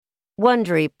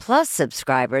Wondery Plus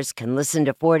subscribers can listen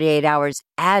to 48 Hours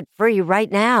ad-free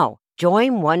right now.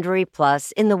 Join Wondery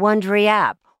Plus in the Wondery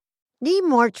app. Need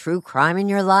more true crime in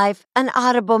your life? An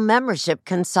Audible membership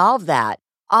can solve that.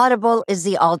 Audible is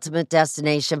the ultimate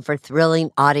destination for thrilling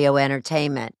audio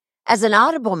entertainment. As an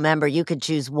Audible member, you can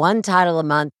choose one title a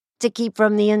month to keep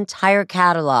from the entire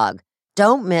catalog.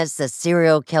 Don't miss The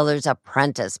Serial Killer's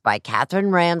Apprentice by Katherine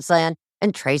Ramsland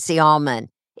and Tracy Ullman.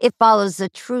 It follows the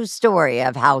true story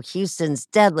of how Houston's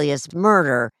deadliest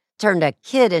murder turned a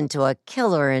kid into a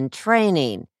killer in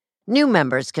training. New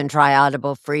members can try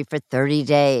Audible free for 30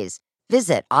 days.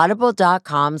 Visit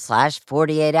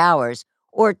audible.com/48 hours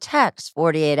or text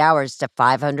 48 hours to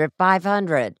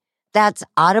 500-500. That's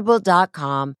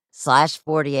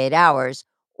audible.com/48 hours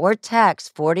or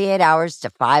text 48 hours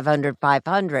to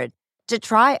 500-500 to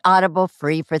try Audible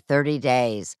free for 30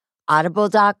 days.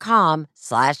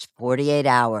 Audible.com/48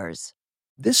 hours.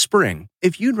 This spring,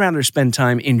 if you'd rather spend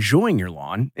time enjoying your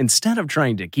lawn instead of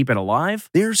trying to keep it alive,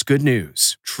 there's good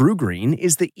news. True Green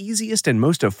is the easiest and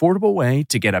most affordable way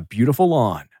to get a beautiful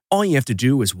lawn. All you have to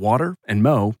do is water and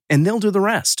mow, and they'll do the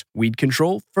rest. Weed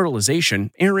control, fertilization,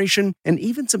 aeration, and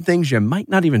even some things you might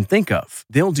not even think of.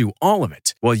 They'll do all of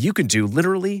it, while you can do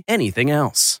literally anything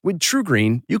else. With True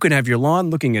Green, you can have your lawn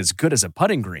looking as good as a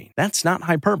putting green. That's not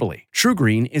hyperbole. True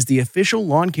Green is the official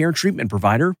lawn care treatment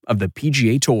provider of the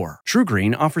PGA Tour. True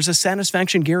Green offers a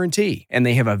satisfaction guarantee, and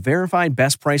they have a verified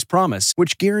best price promise,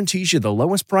 which guarantees you the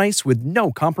lowest price with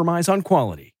no compromise on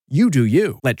quality. You do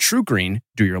you. Let True Green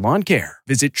do your lawn care.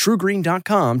 Visit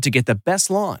TrueGreen.com to get the best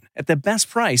lawn at the best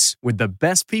price with the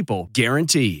best people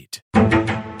guaranteed.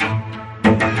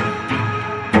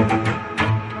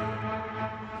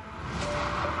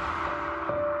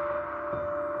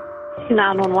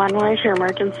 911, what is your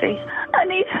emergency? I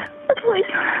need the police.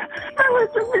 My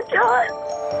husband was shot.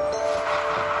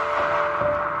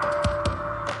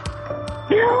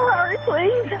 No, hurry,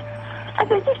 please. I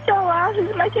think he's still alive.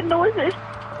 He's making noises.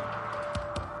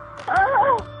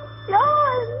 Oh,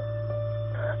 John!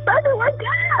 Brother, wake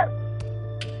up!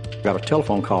 Got a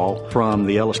telephone call from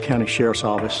the Ellis County Sheriff's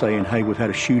Office saying, hey, we've had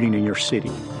a shooting in your city.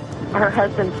 Her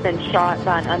husband's been shot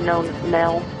by an unknown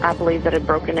male, I believe, that had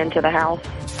broken into the house.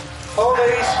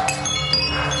 Police!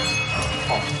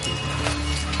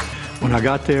 When I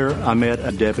got there, I met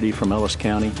a deputy from Ellis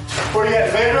County. Where you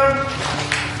at, the bedroom?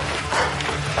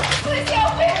 Please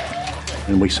help me!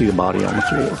 And we see a body on the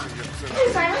floor.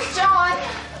 His name is John.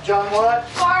 John what?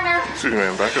 Garner. Excuse me,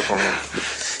 man, back up on me.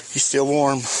 He's still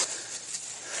warm. Is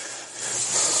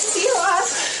he alive?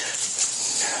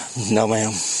 No,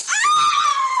 ma'am.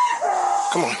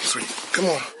 Come on, sweet. Come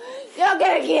on. Y'all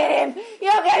gotta get him.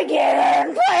 Y'all gotta get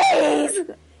him, please.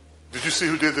 Did you see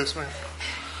who did this, man?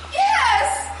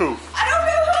 Yes. Who? I don't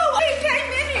know who. He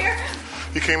came in here.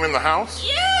 He came in the house?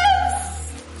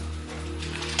 Yes.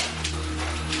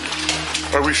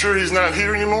 Are we sure he's not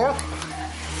here anymore?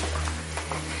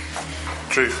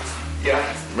 Chief. Yeah.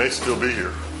 May still be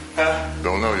here. Huh?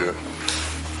 Don't know yet.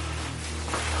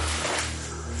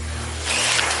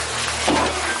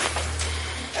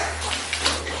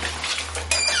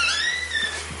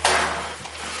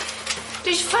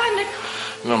 Did you find him?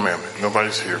 No, ma'am.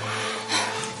 Nobody's here.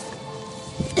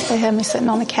 They had me sitting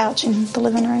on the couch in the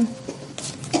living room.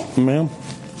 Ma'am,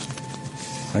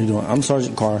 how you doing? I'm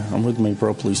Sergeant Carr. I'm with the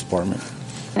Maypearl Police Department.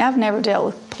 And I've never dealt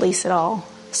with police at all,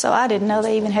 so I didn't know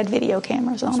they even had video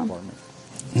cameras on them.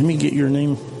 Let me get your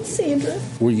name. Sandra.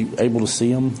 Were you able to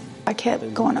see them? I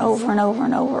kept going over and over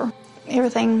and over.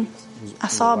 Everything I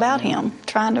saw about him,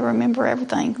 trying to remember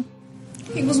everything.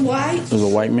 He was white. It was a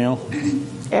white male?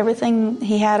 Everything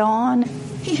he had on.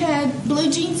 He had blue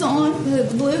jeans on, the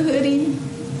blue hoodie,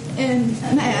 and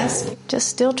a mask. Just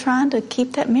still trying to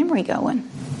keep that memory going.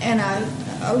 And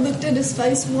I looked at his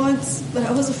face once, but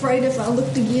I was afraid if I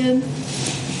looked again,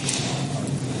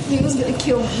 he was going to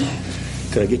kill me.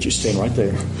 Could I get you to stand right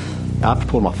there? I have to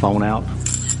pull my phone out.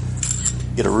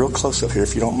 Get a real close up here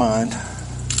if you don't mind.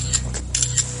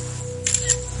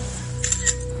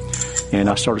 And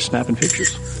I started snapping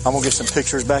pictures. I'm going to get some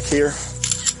pictures back here.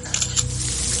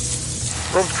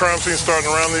 What's the crime scene starting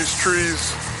around these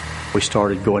trees? We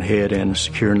started going ahead and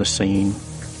securing the scene.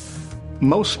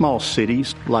 Most small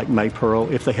cities, like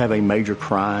Maypearl, if they have a major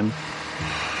crime,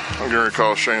 I'm going to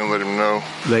call Shane and let him know.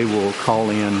 they will call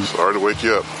in Sorry to wake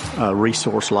you up. a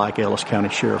resource like Ellis County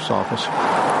Sheriff's Office.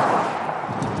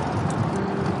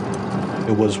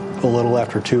 It was a little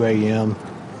after 2 a.m.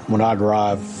 when I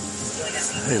arrived.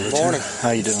 Hey, morning.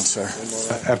 How you doing, sir?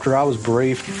 After I was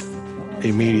briefed,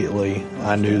 immediately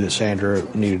I knew that Sandra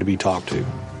needed to be talked to.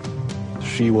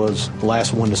 She was the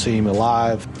last one to see him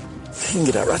alive. You can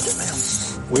get out right there,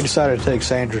 ma'am. We decided to take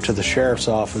Sandra to the sheriff's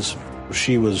office.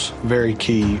 She was very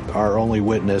key, our only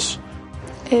witness.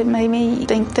 It made me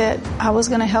think that I was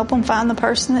going to help them find the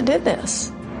person that did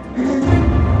this.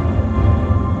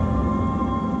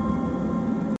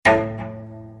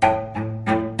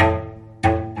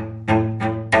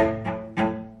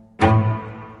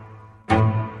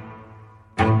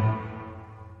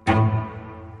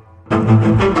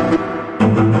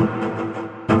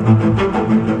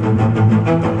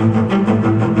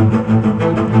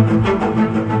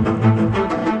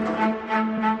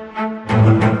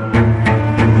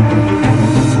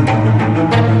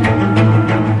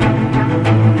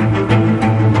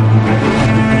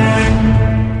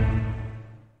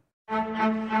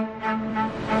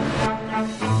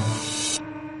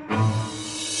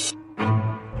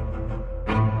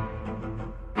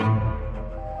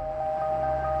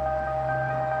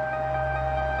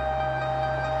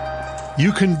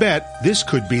 You can bet this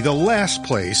could be the last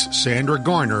place Sandra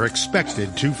Garner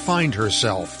expected to find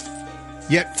herself.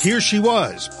 Yet here she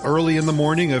was, early in the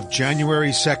morning of January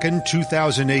 2nd,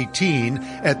 2018,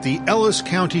 at the Ellis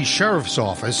County Sheriff's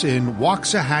Office in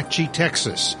Waxahachie,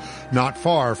 Texas, not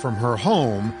far from her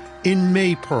home in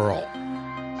Maypearl.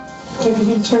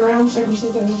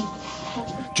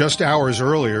 Just hours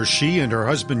earlier, she and her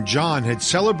husband John had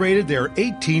celebrated their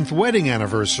 18th wedding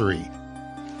anniversary.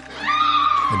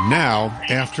 And now,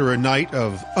 after a night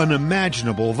of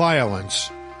unimaginable violence,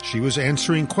 she was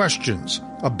answering questions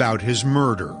about his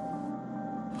murder.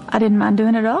 I didn't mind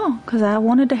doing it at all because I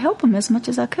wanted to help him as much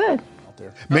as I could.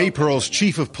 Maypearl's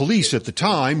chief of police at the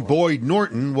time, Boyd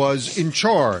Norton, was in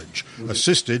charge,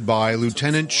 assisted by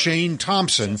Lieutenant Shane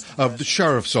Thompson of the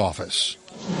sheriff's office.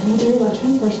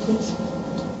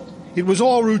 It was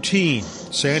all routine.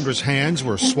 Sandra's hands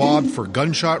were swabbed for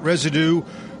gunshot residue,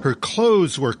 her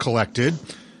clothes were collected,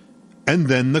 and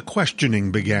then the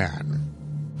questioning began.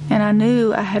 And I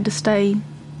knew I had to stay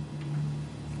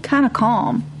kind of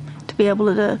calm to be able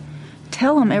to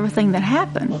tell him everything that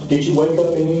happened. Did you wake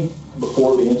up any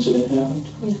before the incident happened?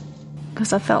 Yeah.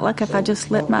 Because I felt like if I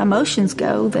just let my emotions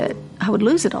go, that I would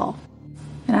lose it all.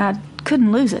 And I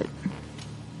couldn't lose it.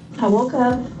 I woke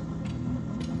up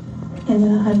and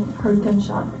then I heard a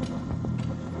gunshot.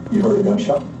 You heard a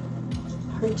gunshot?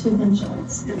 I heard 2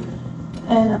 gunshots.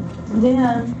 And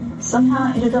then somehow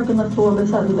I ended up on the floor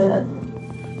beside the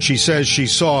bed. She says she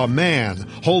saw a man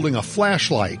holding a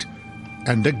flashlight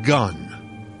and a gun.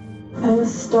 I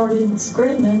was started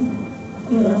screaming,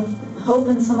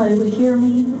 hoping somebody would hear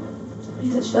me.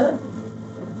 He said, "Shut up."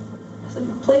 I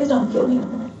said, "Please don't kill me."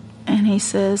 And he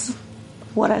says,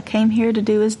 "What I came here to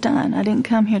do is done. I didn't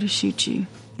come here to shoot you."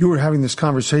 You were having this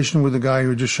conversation with the guy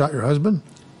who just shot your husband?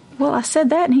 Well, I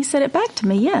said that, and he said it back to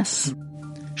me, yes.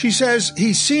 She says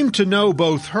he seemed to know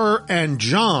both her and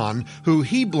John, who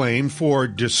he blamed for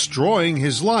destroying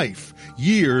his life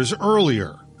years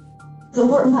earlier. I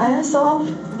worked my ass off,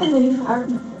 and then he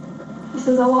fired me. He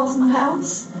says, "I lost my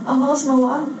house, I lost my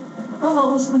wife, I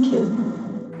lost my kid."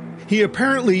 He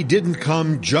apparently didn't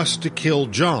come just to kill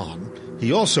John.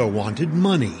 He also wanted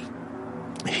money.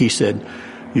 He said,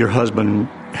 "Your husband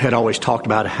had always talked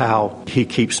about how he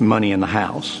keeps money in the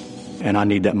house, and I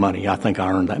need that money. I think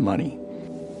I earned that money."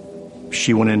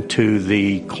 She went into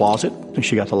the closet, and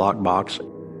she got the lockbox.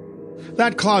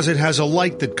 That closet has a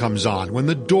light that comes on when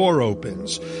the door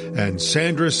opens, and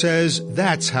Sandra says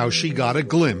that's how she got a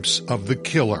glimpse of the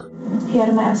killer. He had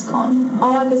a mask on.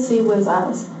 All I could see was his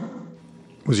eyes.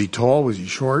 Was he tall? Was he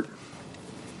short?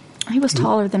 He was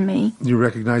taller than me. Do you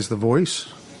recognize the voice?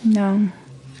 No.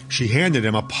 She handed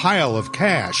him a pile of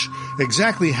cash.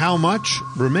 Exactly how much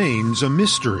remains a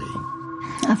mystery.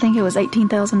 I think it was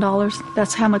 $18,000.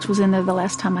 That's how much was in there the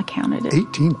last time I counted it.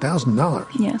 $18,000?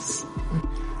 Yes.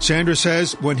 Sandra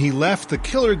says when he left, the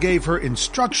killer gave her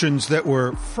instructions that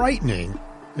were frightening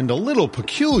and a little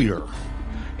peculiar.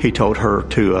 He told her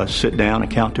to sit down and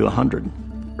count to 100.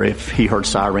 If he heard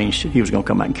sirens, he was going to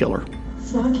come back and kill her.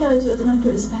 So I counted to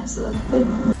 100 as fast as I could.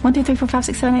 1, 2, 3, 4, 5,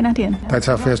 6, 7, 8, 9, 10. That's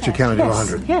how fast you counted to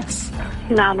 100? Yes.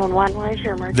 911, where's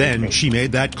your emergency? Then she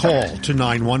made that call to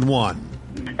 911.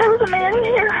 There was a man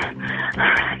here.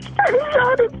 I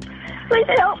shot him. Please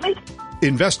help me.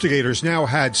 Investigators now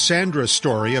had Sandra's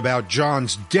story about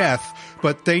John's death,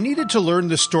 but they needed to learn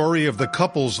the story of the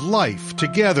couple's life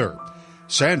together.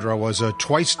 Sandra was a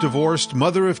twice-divorced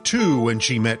mother of 2 when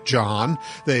she met John.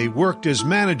 They worked as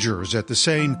managers at the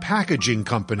same packaging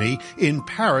company in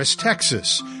Paris,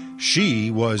 Texas.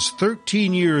 She was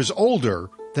 13 years older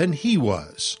than he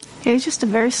was. He was just a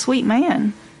very sweet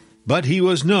man. But he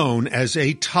was known as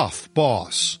a tough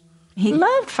boss. He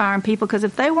loved firing people because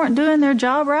if they weren't doing their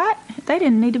job right, they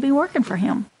didn't need to be working for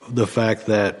him. The fact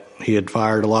that He had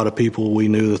fired a lot of people. We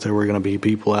knew that there were going to be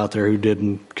people out there who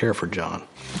didn't care for John.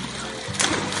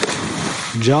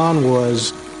 John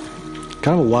was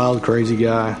kind of a wild, crazy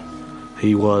guy.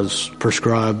 He was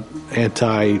prescribed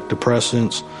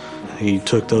antidepressants. He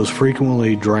took those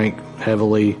frequently, drank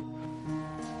heavily,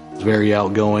 was very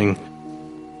outgoing,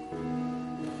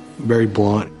 very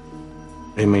blunt.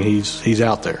 I mean, he's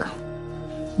out there.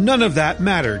 None of that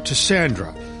mattered to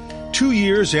Sandra. 2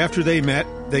 years after they met,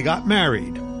 they got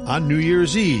married on New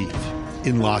Year's Eve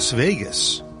in Las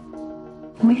Vegas.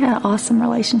 We had an awesome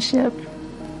relationship.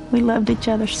 We loved each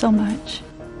other so much.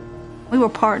 We were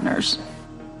partners.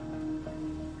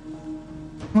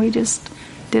 We just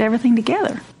did everything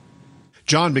together.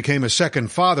 John became a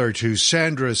second father to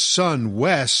Sandra's son,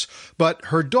 Wes, but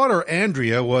her daughter,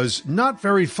 Andrea, was not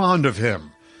very fond of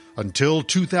him until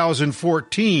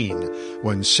 2014,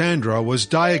 when Sandra was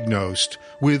diagnosed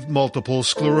with multiple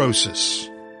sclerosis.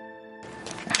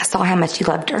 I saw how much he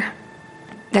loved her.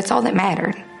 That's all that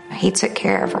mattered. He took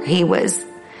care of her. He was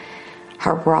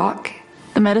her rock.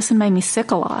 The medicine made me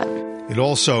sick a lot. It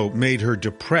also made her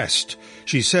depressed.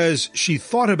 She says she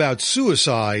thought about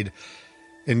suicide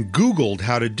and Googled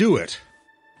how to do it.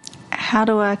 How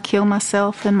do I kill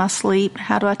myself in my sleep?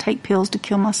 How do I take pills to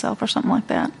kill myself or something like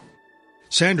that?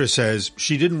 Sandra says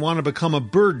she didn't want to become a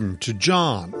burden to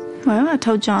John. Well, I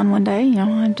told John one day, you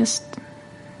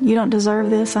don't deserve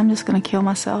this. I'm just going to kill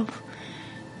myself.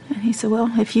 And he said,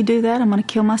 well, if you do that, I'm going to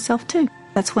kill myself too.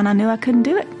 That's when I knew I couldn't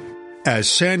do it. As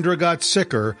Sandra got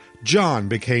sicker, John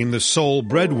became the sole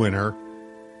breadwinner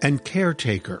and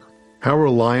caretaker. How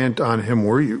reliant on him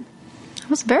were you? I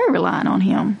was very reliant on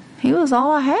him. He was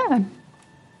all I had.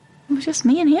 It was just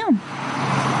me and him.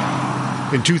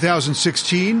 In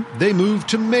 2016, they moved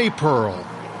to Maypearl.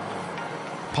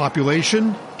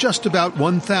 Population, just about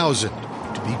 1,000,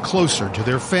 to be closer to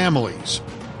their families.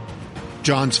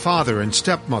 John's father and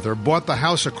stepmother bought the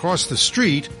house across the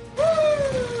street,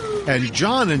 and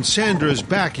John and Sandra's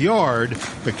backyard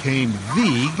became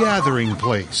the gathering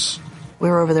place. We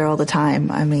were over there all the time.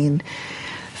 I mean,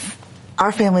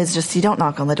 our family is just, you don't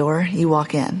knock on the door, you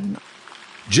walk in.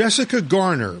 Jessica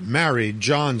Garner married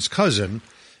John's cousin,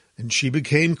 and she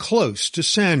became close to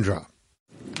Sandra.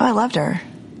 Oh, I loved her.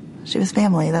 She was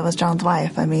family. That was John's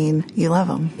wife. I mean, you love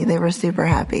them. They were super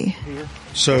happy.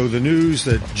 So the news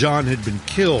that John had been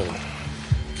killed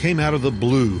came out of the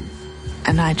blue.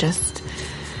 And I just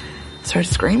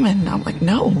started screaming. I'm like,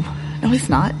 no, he's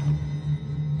not.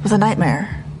 It was a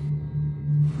nightmare.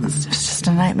 It was just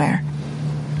a nightmare.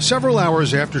 Several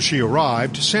hours after she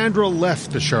arrived, Sandra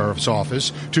left the sheriff's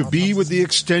office to be with the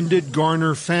extended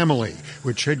Garner family,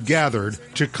 which had gathered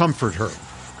to comfort her.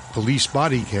 Police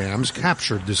body cams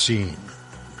captured the scene.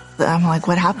 I'm like,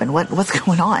 what happened? What's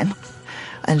going on?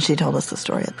 And she told us the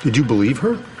story. Did you believe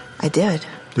her? I did.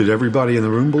 Did everybody in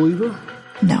the room believe her?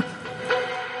 No.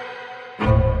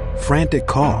 Frantic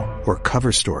Call or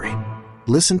Cover Story.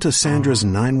 Listen to Sandra's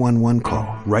 911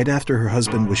 call right after her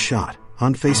husband was shot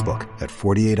on Facebook at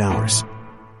 48 Hours.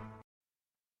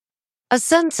 A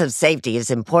sense of safety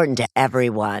is important to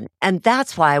everyone, and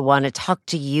that's why I want to talk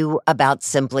to you about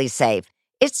Simply Safe.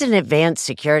 It's an advanced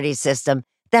security system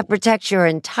that protects your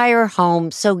entire home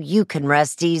so you can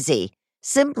rest easy.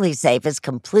 Simply Safe is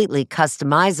completely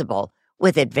customizable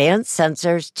with advanced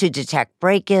sensors to detect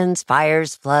break-ins,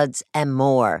 fires, floods, and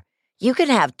more. You can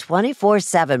have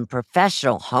 24/7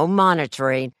 professional home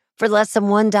monitoring for less than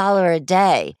 $1 a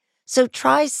day. So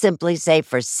try Simply Safe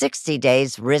for 60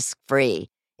 days risk-free.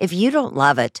 If you don't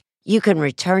love it, you can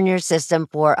return your system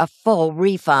for a full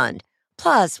refund.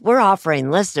 Plus, we're offering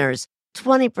listeners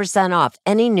 20% off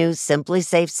any new Simply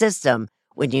Safe system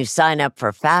when you sign up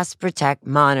for Fast Protect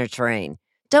monitoring.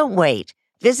 Don't wait.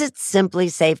 Visit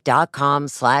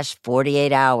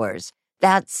simplysafe.com/48 hours.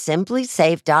 That's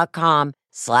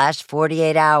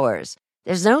simplysafe.com/48 hours.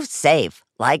 There's no safe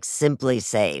like Simply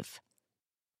Safe.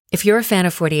 If you're a fan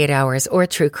of 48 Hours or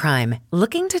true crime,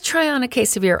 looking to try on a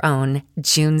case of your own,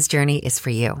 June's Journey is for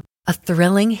you. A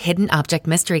thrilling hidden object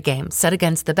mystery game set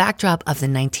against the backdrop of the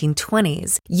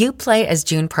 1920s. You play as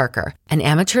June Parker, an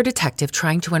amateur detective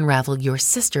trying to unravel your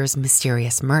sister's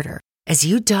mysterious murder. As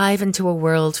you dive into a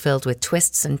world filled with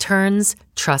twists and turns,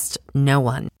 trust no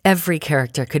one. Every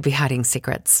character could be hiding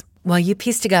secrets. While you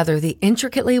piece together the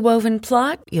intricately woven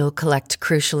plot, you'll collect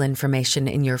crucial information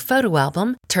in your photo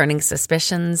album, turning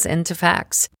suspicions into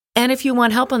facts. And if you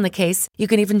want help on the case, you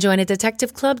can even join a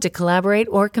detective club to collaborate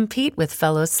or compete with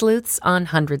fellow sleuths on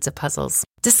hundreds of puzzles.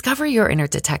 Discover your inner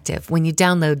detective when you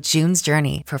download June's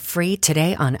Journey for free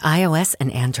today on iOS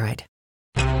and Android.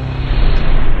 If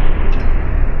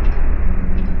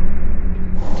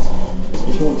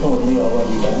you won't come with me, I'll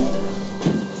run you back.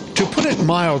 it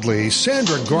mildly,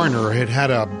 Sandra Garner had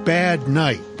had a bad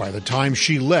night by the time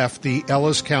she left the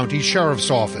Ellis County Sheriff's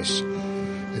Office.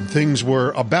 And things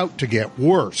were about to get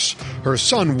worse. Her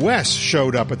son Wes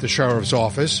showed up at the sheriff's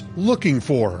office looking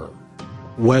for her.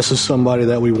 Wes is somebody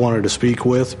that we wanted to speak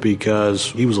with because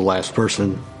he was the last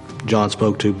person John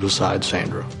spoke to besides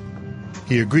Sandra.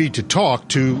 He agreed to talk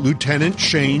to Lieutenant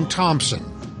Shane Thompson.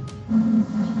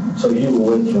 So you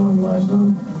were with John last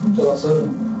night until I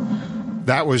said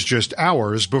That was just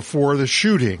hours before the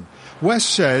shooting. Wes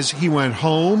says he went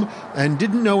home and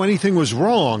didn't know anything was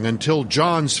wrong until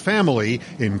John's family,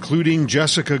 including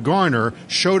Jessica Garner,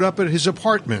 showed up at his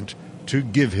apartment to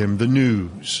give him the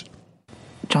news.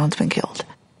 John's been killed.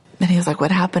 And he was like,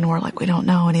 what happened? We're like, we don't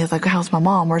know. And he was like, how's my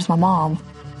mom? Where's my mom?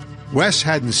 Wes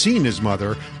hadn't seen his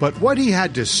mother, but what he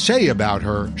had to say about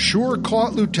her sure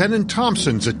caught Lieutenant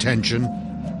Thompson's attention.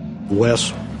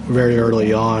 Wes, very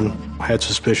early on, had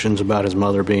suspicions about his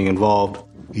mother being involved.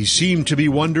 He seemed to be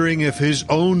wondering if his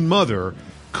own mother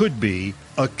could be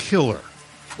a killer.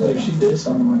 if she did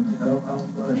something like that, I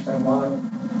don't understand why.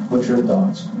 What's your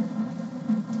thoughts? I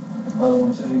don't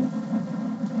want to say.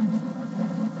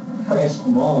 I asked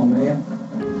my mom, man.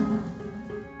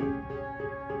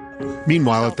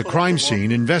 Meanwhile, at the crime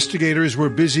scene, investigators were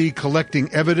busy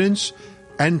collecting evidence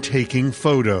and taking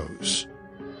photos.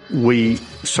 We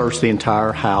searched the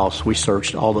entire house. We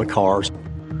searched all the cars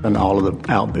and all of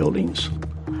the outbuildings.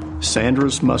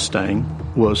 Sandra's Mustang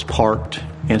was parked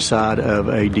inside of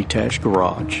a detached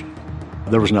garage.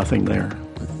 There was nothing there.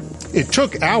 It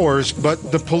took hours,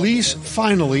 but the police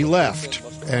finally left.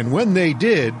 And when they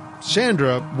did,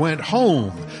 Sandra went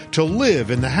home to live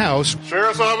in the house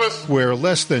Sheriff's Office, where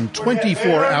less than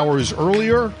 24 hours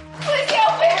earlier,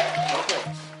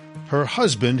 her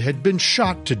husband had been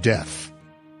shot to death.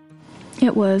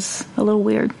 It was a little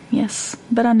weird, yes,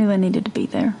 but I knew I needed to be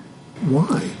there.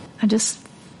 Why? I just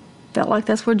felt like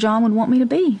that's where John would want me to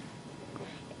be.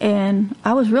 And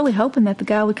I was really hoping that the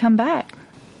guy would come back.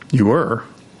 You were?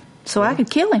 So I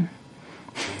could kill him.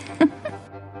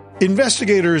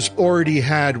 Investigators already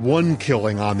had one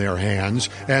killing on their hands,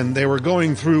 and they were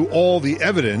going through all the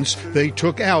evidence they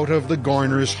took out of the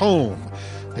Garners' home.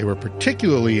 They were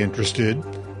particularly interested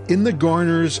in the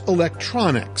Garners'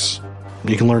 electronics.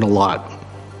 You can learn a lot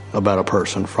about a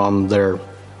person from their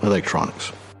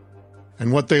electronics.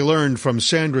 And what they learned from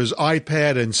Sandra's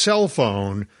iPad and cell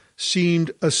phone seemed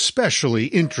especially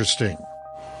interesting.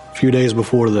 A few days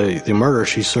before the murder,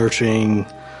 she's searching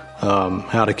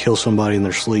how to kill somebody in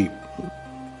their sleep.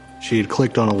 She had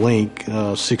clicked on a link,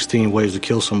 16 ways to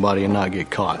kill somebody and not get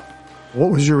caught.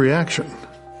 What was your reaction?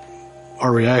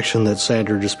 Our reaction that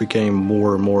Sandra just became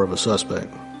more and more of a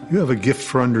suspect. You have a gift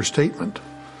for understatement.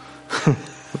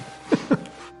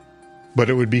 But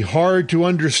it would be hard to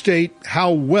understate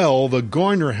how well the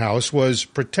Garner house was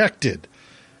protected.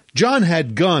 John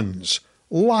had guns,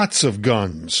 lots of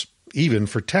guns, even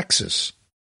for Texas.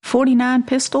 49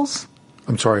 pistols.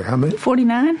 I'm sorry, how many?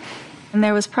 49. And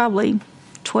there was probably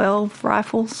 12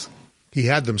 rifles. He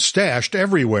had them stashed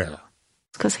everywhere.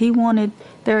 Because he wanted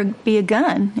there to be a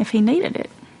gun if he needed it.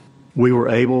 We were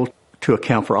able to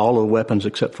account for all of the weapons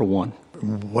except for one.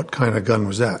 What kind of gun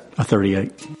was that? A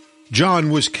 .38.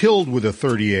 John was killed with a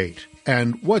 .38.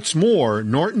 And what's more,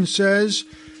 Norton says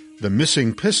the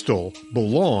missing pistol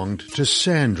belonged to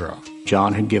Sandra.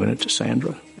 John had given it to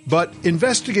Sandra. But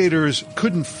investigators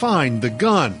couldn't find the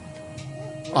gun.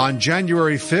 On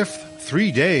January 5th, 3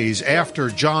 days after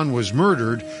John was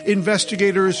murdered,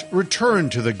 investigators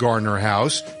returned to the Garner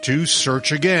house to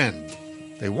search again.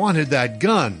 They wanted that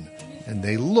gun, and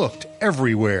they looked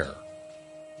everywhere.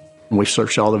 We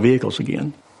searched all the vehicles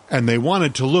again. And they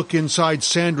wanted to look inside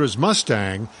Sandra's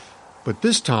Mustang, but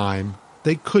this time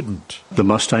they couldn't. The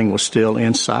Mustang was still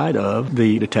inside of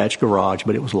the detached garage,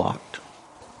 but it was locked.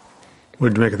 What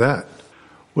did you make of that?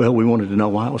 Well, we wanted to know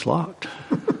why it was locked.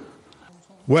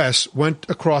 Wes went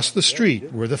across the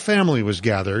street where the family was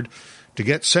gathered to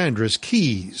get Sandra's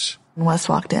keys. Wes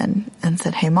walked in and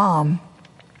said, "Hey, Mom,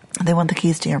 they want the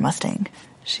keys to your Mustang."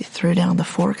 She threw down the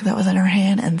fork that was in her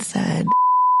hand and said,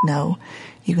 "No,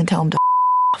 you can tell them to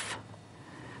off."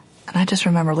 And I just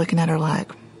remember looking at her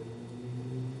like...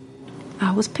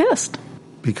 I was pissed.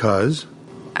 Because?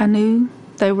 I knew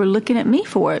they were looking at me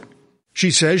for it.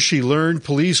 She says she learned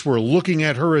police were looking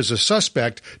at her as a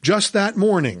suspect just that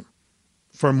morning.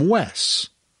 From Wes.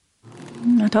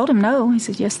 I told him no. He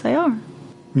said, yes, they are.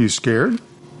 Were you scared?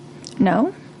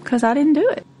 No, because I didn't do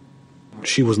it.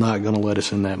 She was not going to let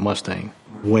us in that Mustang.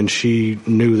 When she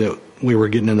knew that we were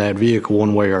getting in that vehicle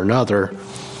one way or another...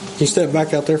 Can you step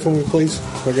back out there for me, please?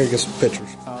 I got to get some pictures.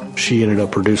 She ended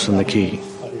up producing the key.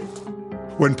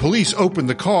 When police opened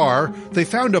the car, they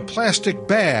found a plastic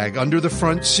bag under the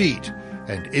front seat,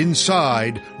 and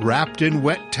inside, wrapped in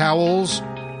wet towels,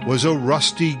 was a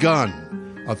rusty gun,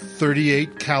 a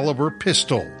 .38 caliber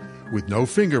pistol with no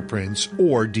fingerprints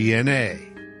or DNA.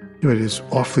 It is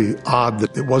awfully odd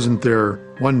that it wasn't there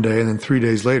one day and then 3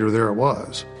 days later there it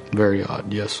was. Very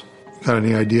odd, yes. Got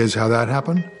any ideas how that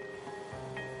happened?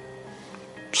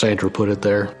 Sandra put it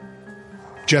there.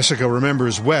 Jessica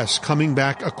remembers Wes coming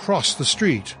back across the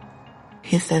street.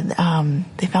 He said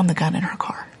they found the gun in her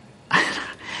car.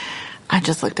 I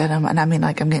just looked at him, and I mean,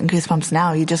 like, I'm getting goosebumps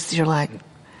now. You're like,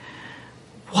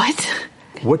 what?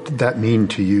 What did that mean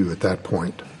to you at that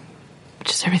point?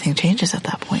 Just everything changes at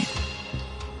that point.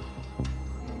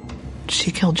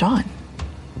 She killed John.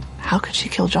 How could she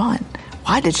kill John?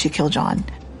 Why did she kill John?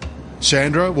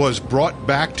 Sandra was brought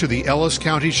back to the Ellis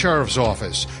County Sheriff's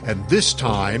Office, and this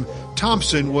time,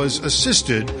 Thompson was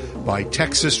assisted by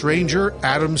Texas Ranger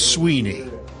Adam Sweeney.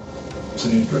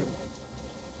 Sandra,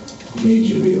 I need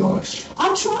you to be honest.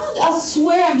 I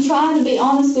swear I'm trying to be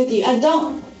honest with you. You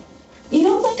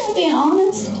don't think I'm being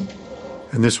honest? No.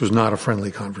 And this was not a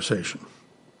friendly conversation.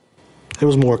 It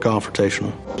was more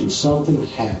confrontational. Did something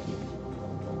happen?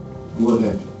 What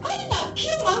happened? I did not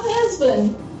kill my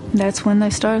husband. That's when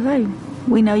they started, hey,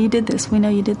 we know you did this. We know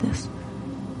you did this.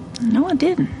 No, I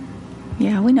didn't.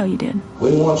 Yeah, we know you did.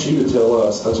 We want you to tell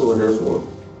us. That's what we're here for.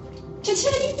 To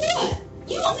tell you what?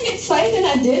 You want me to say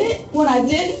that I did it when I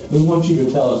didn't? We want you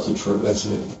to tell us the truth. That's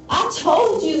it. I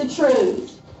told you the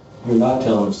truth. You're not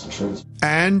telling us the truth.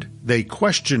 And they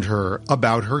questioned her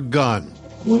about her gun.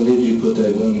 When did you put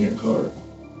that gun in your car?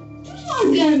 There's not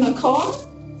a gun in my car.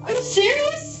 Are you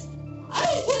serious? I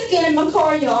didn't put a gun in my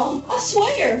car, y'all. I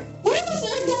swear. Where was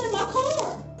there a gun in my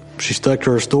car? She stuck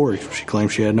to her story. She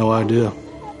claimed she had no idea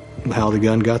how the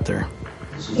gun got there.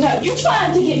 No, you're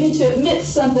trying to get me to admit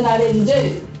something I didn't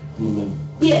do. No.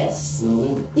 Yes.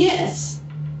 No. Yes.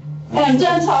 And I'm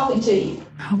done talking to you.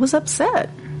 I was upset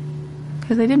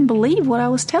because they didn't believe what I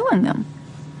was telling them.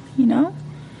 You know?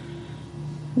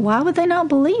 Why would they not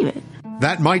believe it?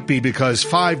 That might be because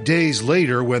 5 days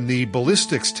later, when the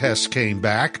ballistics test came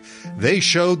back, they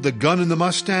showed the gun in the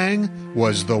Mustang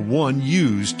was the one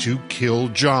used to kill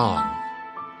John.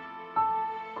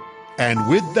 And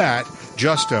with that,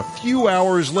 just a few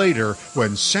hours later,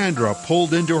 when Sandra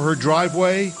pulled into her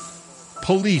driveway,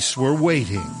 police were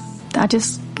waiting. I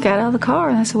just got out of the car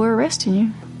and I said, we're arresting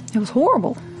you. It was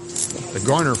horrible. The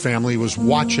Garner family was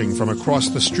watching from across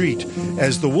the street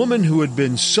as the woman who had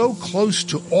been so close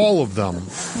to all of them,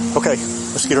 Okay,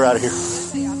 let's get her out of here,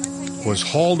 was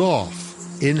hauled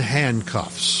off in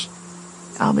handcuffs.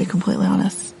 I'll be completely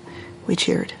honest. We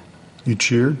cheered. You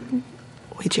cheered?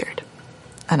 We cheered.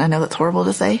 And I know that's horrible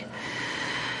to say,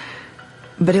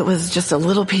 but it was just a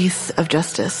little piece of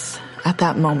justice at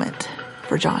that moment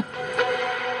for John.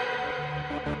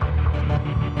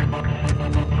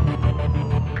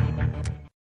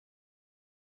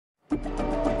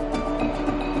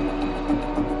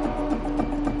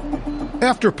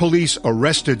 After police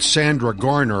arrested Sandra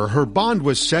Garner, her bond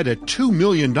was set at $2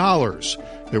 million.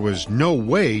 There was no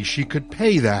way she could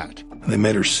pay that. They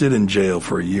made her sit in jail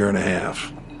for a year and a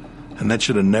half, and that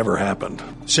should have never happened.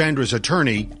 Sandra's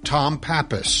attorney, Tom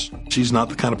Pappas. She's not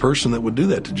the kind of person that would do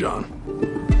that to John.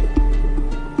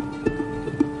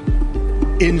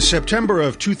 In September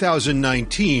of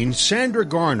 2019, Sandra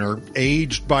Garner,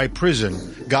 aged by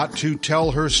prison, got to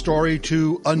tell her story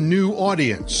to a new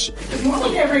audience. Good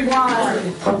morning,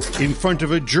 everyone. In front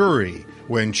of a jury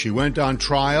when she went on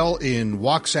trial in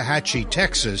Waxahachie,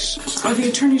 Texas. Are the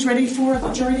attorneys ready for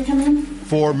the jury to come in?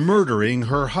 For murdering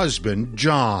her husband,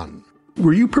 John.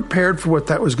 Were you prepared for what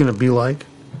that was going to be like?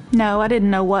 No, I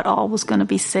didn't know what all was going to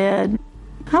be said.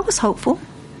 I was hopeful.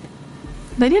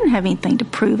 They didn't have anything to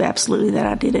prove absolutely that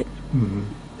I did it. Mm-hmm.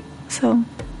 So,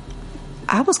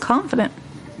 I was confident.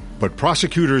 But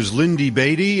prosecutors Lindy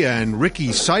Beatty and Ricky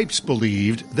Sipes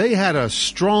believed they had a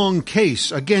strong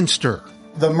case against her.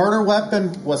 The murder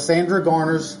weapon was Sandra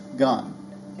Garner's gun.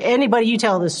 Anybody you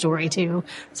tell this story to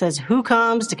says who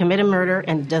comes to commit a murder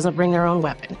and doesn't bring their own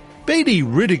weapon. Beatty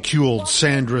ridiculed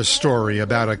Sandra's story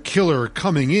about a killer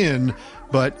coming in,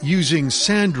 but using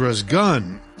Sandra's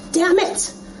gun. Damn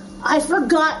it! I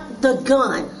forgot the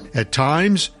gun. At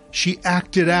times, she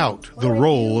acted out the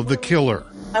role of the killer.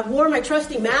 I wore my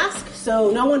trusty mask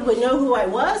so no one would know who I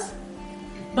was.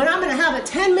 But I'm going to have a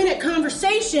 10-minute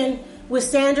conversation with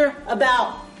Sandra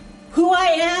about who I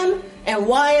am and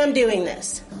why I'm doing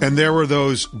this. And there were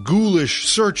those ghoulish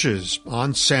searches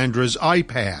on Sandra's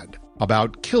iPad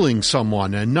about killing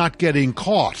someone and not getting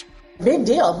caught. Big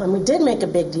deal, and we did make a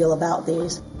big deal about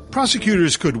these.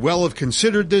 Prosecutors could well have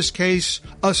considered this case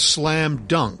a slam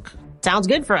dunk. Sounds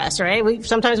good for us, right?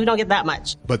 Sometimes we don't get that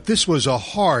much. But this was a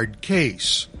hard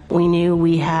case. We knew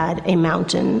we had a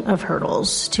mountain of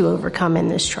hurdles to overcome in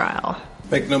this trial.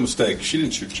 Make no mistake, she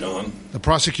didn't shoot John. The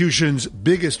prosecution's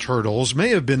biggest hurdles may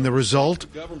have been the result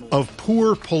of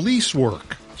poor police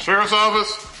work. Sheriff's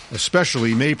Office.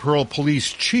 Especially Maypearl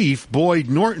Police Chief Boyd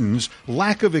Norton's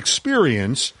lack of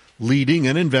experience leading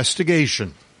an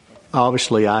investigation.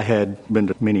 Obviously, I had been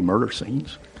to many murder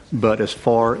scenes, but as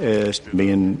far as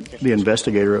being the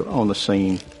investigator on the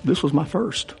scene, this was my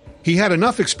first. He had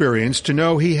enough experience to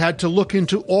know he had to look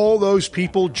into all those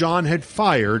people John had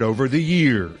fired over the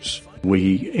years.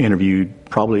 We interviewed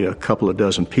probably a couple of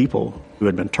dozen people who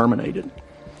had been terminated,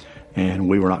 and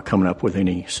we were not coming up with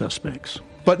any suspects.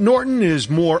 But Norton is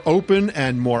more open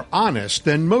and more honest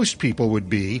than most people would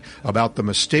be about the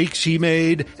mistakes he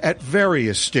made at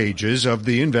various stages of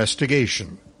the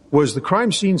investigation. Was the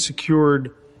crime scene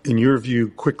secured, in your view,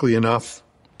 quickly enough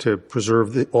to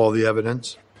preserve all the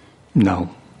evidence?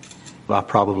 No. I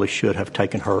probably should have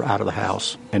taken her out of the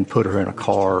house and put her in a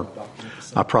car.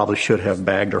 I probably should have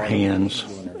bagged her hands,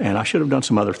 and I should have done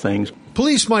some other things.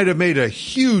 Police might have made a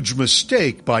huge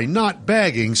mistake by not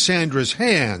bagging Sandra's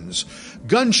hands.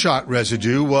 Gunshot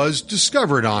residue was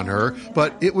discovered on her,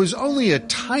 but it was only a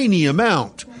tiny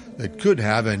amount that could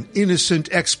have an innocent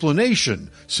explanation,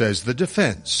 says the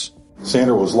defense.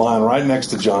 Sandra was lying right next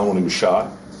to John when he was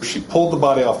shot. She pulled the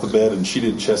body off the bed and she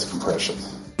did chest compression.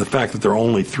 The fact that there are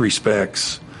only 3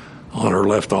 specks on her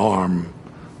left arm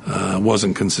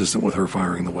wasn't consistent with her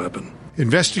firing the weapon.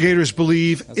 Investigators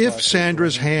believe if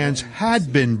Sandra's hands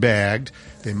had been bagged,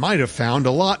 they might have found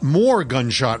a lot more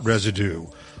gunshot residue,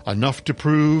 enough to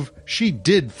prove she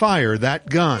did fire that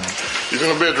gun. He's in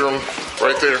the bedroom,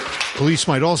 right there. Police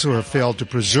might also have failed to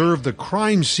preserve the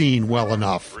crime scene well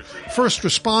enough. First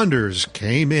responders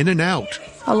came in and out.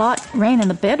 A lot ran in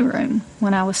the bedroom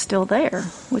when I was still there,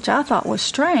 which I thought was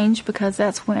strange because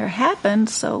that's when it happened,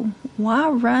 so why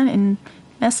run and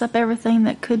mess up everything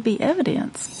that could be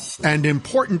evidence? And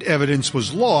important evidence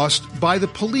was lost by the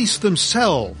police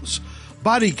themselves.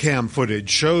 Body cam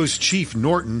footage shows Chief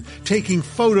Norton taking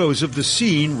photos of the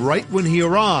scene right when he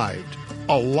arrived.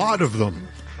 A lot of them.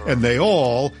 And they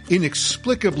all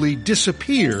inexplicably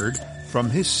disappeared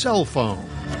from his cell phone.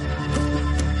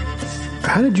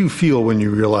 How did you feel when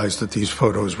you realized that these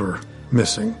photos were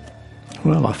missing?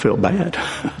 Well, I felt bad.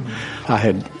 I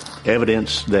had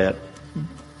evidence that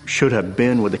should have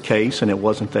been with the case, and it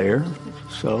wasn't there.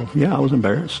 So, yeah, I was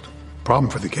embarrassed.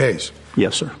 Problem for the case.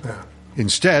 Yes, sir. Yeah.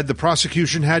 Instead, the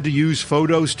prosecution had to use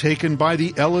photos taken by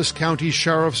the Ellis County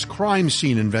Sheriff's crime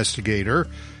scene investigator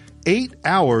 8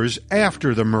 hours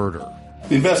after the murder.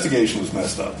 The investigation was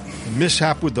messed up. The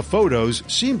mishap with the photos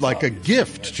seemed like a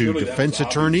gift to defense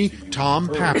attorney Tom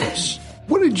Pappas.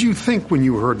 What did you think when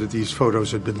you heard that these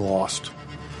photos had been lost?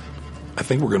 I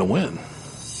think we're going to win.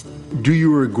 Do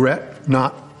you regret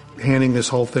not handing this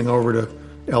whole thing over to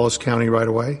Ellis County right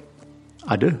away?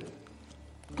 I do.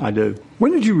 I do.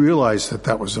 When did you realize that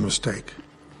that was a mistake?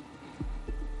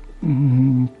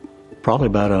 Probably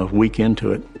about a week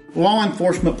into it. Law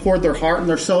enforcement poured their heart and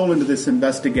their soul into this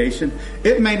investigation.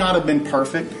 It may not have been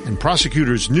perfect. And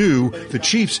prosecutors knew the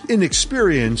chief's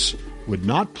inexperience would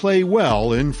not play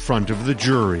well in front of the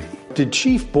jury. Did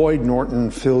Chief Boyd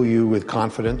Norton fill you with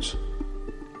confidence?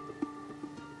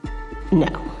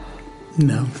 No.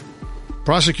 No.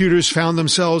 Prosecutors found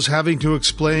themselves having to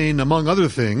explain, among other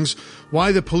things,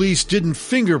 why the police didn't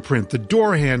fingerprint the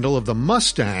door handle of the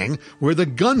Mustang where the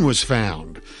gun was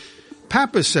found.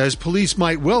 Pappas says police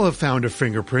might well have found a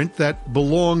fingerprint that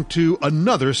belonged to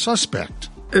another suspect.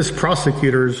 As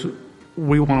prosecutors,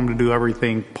 we want them to do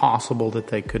everything possible that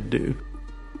they could do.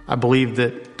 I believe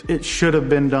that it should have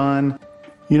been done.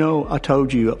 You know, I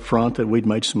told you up front that we'd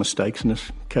made some mistakes in this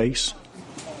case.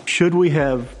 Should we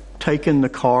have taken the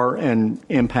car and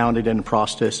impounded and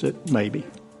processed it? Maybe.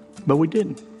 But we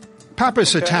didn't.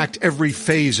 Pappas attacked every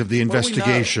phase of the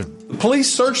investigation. The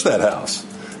police searched that house,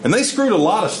 and they screwed a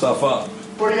lot of stuff up.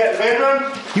 What do you got,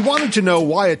 bedroom? He wanted to know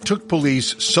why it took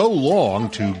police so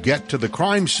long to get to the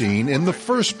crime scene in the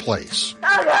first place.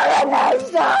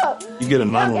 You get a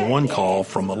 911 call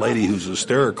from a lady who's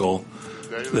hysterical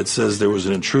that says there was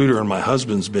an intruder and my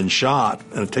husband's been shot,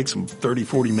 and it takes them 30,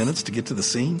 40 minutes to get to the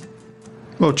scene.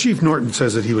 Well, Chief Norton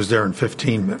says that he was there in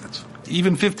 15 minutes.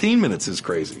 Even 15 minutes is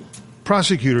crazy.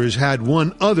 Prosecutors had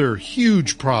one other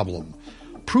huge problem: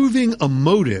 proving a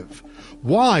motive.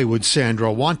 Why would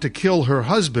Sandra want to kill her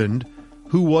husband,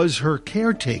 who was her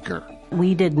caretaker?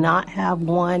 We did not have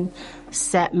one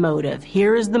set motive.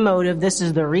 Here is the motive. This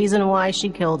is the reason why she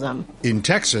killed him. In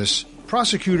Texas,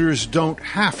 prosecutors don't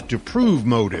have to prove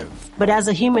motive. But as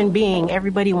a human being,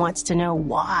 everybody wants to know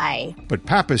why. But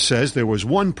Pappas says there was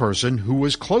one person who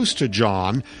was close to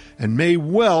John and may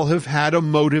well have had a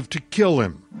motive to kill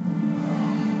him.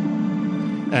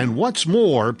 And what's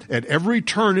more, at every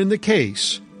turn in the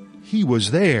case, he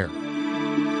was there.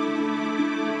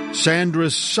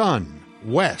 Sandra's son,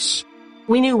 Wes.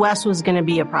 We knew Wes was going to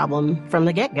be a problem from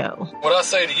the get-go. What I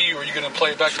say to you, are you going to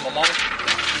play it back to my mom?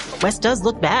 Wes does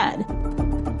look bad.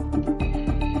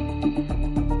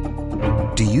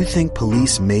 Do you think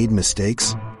police made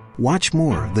mistakes? Watch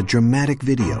more of the dramatic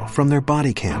video from their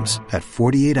body cams at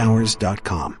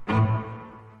 48hours.com.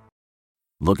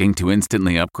 Looking to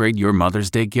instantly upgrade your Mother's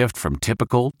Day gift from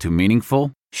typical to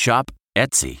meaningful? Shop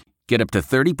Etsy. Get up to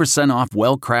 30% off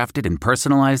well-crafted and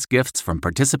personalized gifts from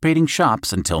participating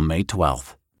shops until May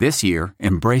 12th. This year,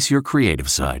 embrace your creative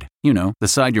side. You know, the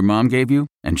side your mom gave you.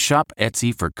 And shop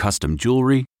Etsy for custom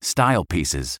jewelry, style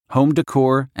pieces, home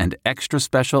decor, and extra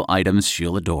special items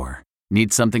she'll adore.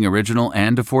 Need something original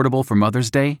and affordable for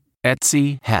Mother's Day?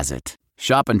 Etsy has it.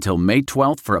 Shop until May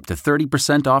 12th for up to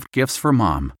 30% off gifts for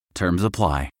mom. Terms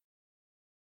apply.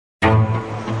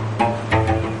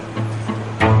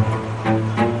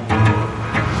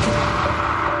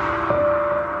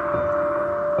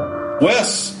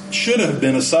 Wes should have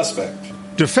been a suspect.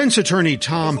 Defense attorney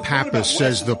Tom Pappas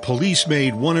says the police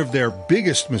made one of their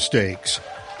biggest mistakes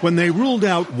when they ruled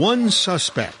out one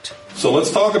suspect. So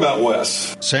let's talk about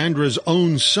Wes. Sandra's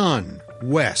own son,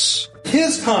 Wes.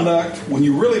 His conduct, when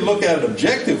you really look at it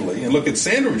objectively and look at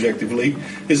Sandra objectively,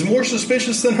 is more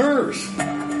suspicious than hers.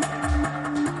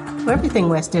 Everything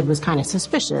Wes did was kind of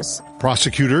suspicious.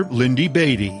 Prosecutor Lindy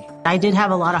Beatty. I did have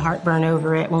a lot of heartburn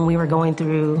over it when we were going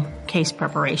through case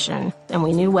preparation. And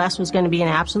we knew Wes was going to be an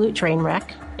absolute train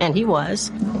wreck, and he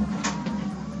was.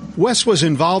 Wes was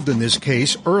involved in this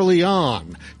case early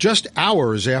on. Just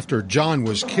hours after John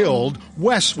was killed,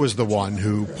 Wes was the one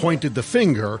who pointed the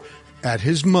finger at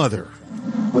his mother.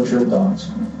 What's your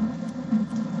thoughts? I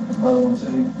don't want to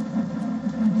say.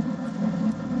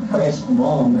 I asked my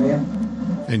mom,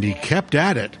 man. And he kept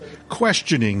at it,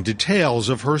 questioning details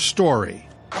of her story.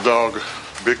 Dog,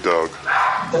 big dog.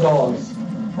 The dogs.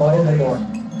 Why did they go?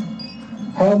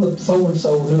 How the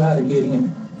so-and-so knew how to get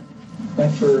him.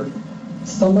 And for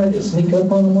somebody to sneak up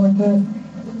on him like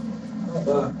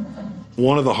that?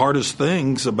 One of the hardest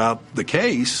things about the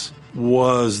case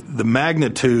was the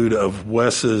magnitude of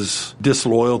Wes's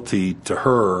disloyalty to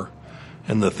her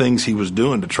and the things he was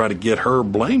doing to try to get her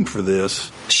blamed for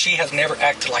this. She has never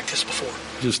acted like this before.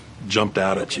 Just jumped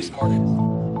out at you.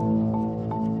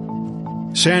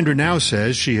 Sandra now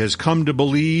says she has come to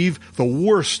believe the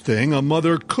worst thing a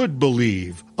mother could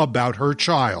believe about her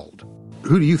child.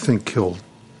 Who do you think killed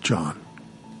John?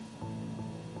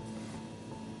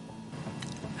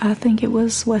 I think it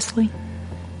was Wesley.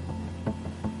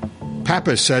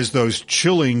 Pappas says those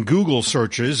chilling Google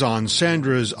searches on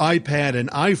Sandra's iPad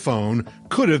and iPhone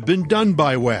could have been done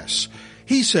by Wes.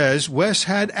 He says Wes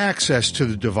had access to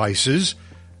the devices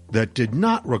that did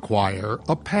not require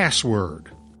a password.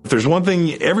 If there's one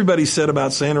thing everybody said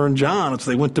about Sandra and John, it's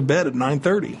they went to bed at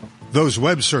 9:30. Those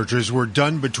web searches were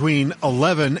done between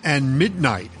 11 and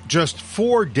midnight, just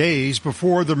 4 days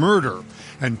before the murder.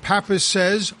 And Pappas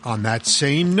says on that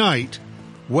same night,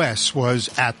 Wes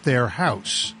was at their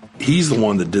house. He's the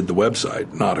one that did the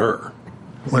website, not her.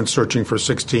 Went searching for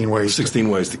 16 ways. 16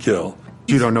 ways to kill.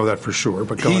 You don't know that for sure,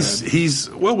 but go ahead.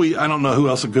 I don't know who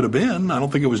else it could have been. I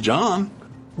don't think it was John.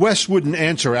 Wes wouldn't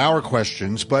answer our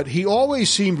questions, but he always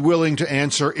seemed willing to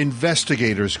answer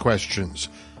investigators' questions,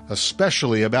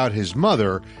 especially about his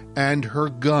mother and her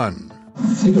gun.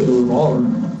 I think it was a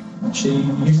revolver. She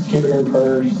used to keep it in her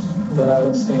purse, but I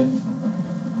haven't seen it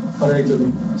underneath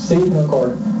the seat in the car.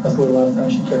 That's where the last time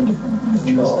she kept it.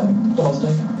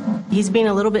 He's being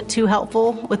a little bit too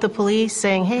helpful with the police,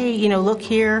 saying, hey, look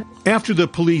here. After the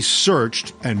police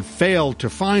searched and failed to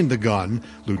find the gun,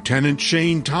 Lieutenant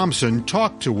Shane Thompson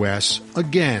talked to Wes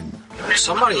again.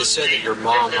 Somebody has said that your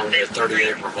mom owned a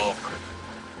 .38 revolver.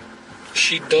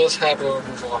 She does have a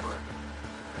revolver,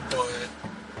 but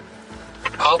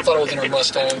I thought it was in her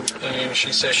Mustang, and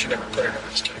she says she never put it in her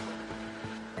Mustang.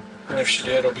 And if she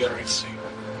did, it'll be underneath the seat.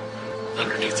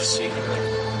 Underneath the seat.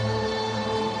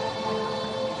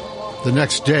 The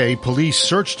next day, police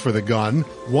searched for the gun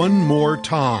one more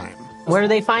time. Where do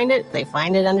they find it? They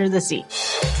find it under the seat.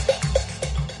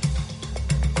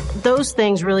 Those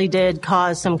things really did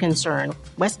cause some concern.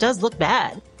 Wes does look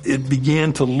bad. It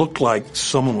began to look like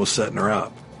someone was setting her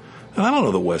up. And I don't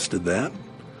know that Wes did that,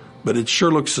 but it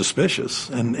sure looks suspicious.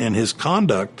 And his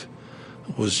conduct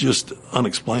was just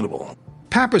unexplainable.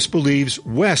 Pappas believes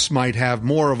Wes might have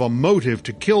more of a motive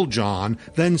to kill John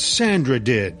than Sandra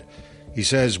did. He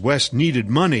says Wes needed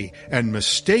money and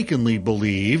mistakenly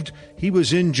believed he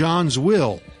was in John's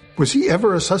will. Was he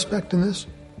ever a suspect in this?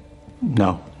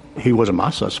 No, he wasn't my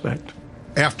suspect.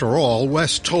 After all,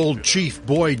 Wes told Chief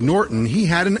Boyd Norton he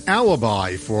had an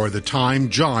alibi for the time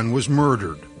John was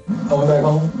murdered. I went back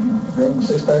home, drank a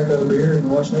six-pack of beer, and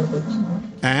watched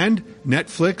Netflix. And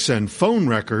Netflix and phone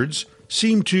records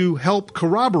seemed to help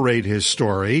corroborate his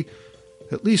story,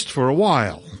 at least for a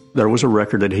while. There was a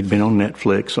record that he'd been on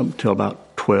Netflix until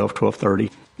about 12:30.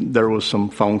 There was some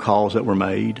phone calls that were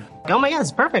made. Oh my God,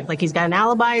 it's perfect. Like, he's got an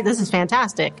alibi. This is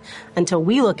fantastic. Until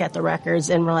we look at the records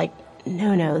and we're like,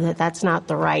 no, that's not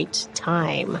the right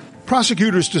time.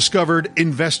 Prosecutors discovered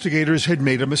investigators had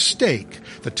made a mistake.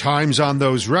 The times on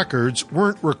those records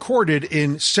weren't recorded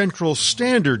in Central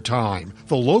Standard Time,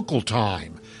 the local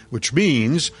time, which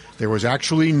means there was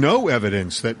actually no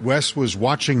evidence that Wes was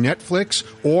watching Netflix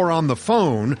or on the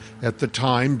phone at the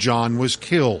time John was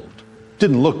killed.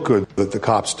 Didn't look good that the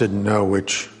cops didn't know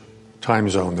which time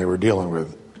zone they were dealing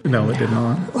with. No, it did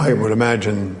not. I would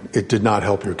imagine it did not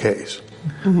help your case.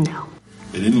 No.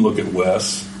 They didn't look at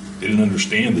Wes. They didn't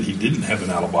understand that he didn't have an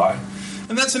alibi.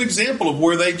 And that's an example of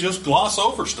where they just gloss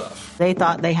over stuff. They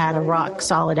thought they had a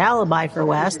rock-solid alibi for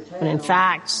Wes, and in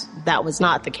fact, that was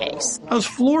not the case. I was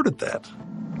floored at that.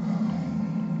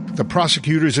 The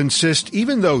prosecutors insist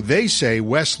even though they say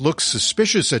Wes looks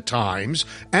suspicious at times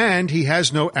and he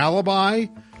has no alibi,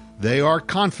 they are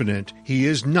confident he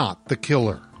is not the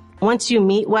killer. Once you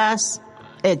meet Wes,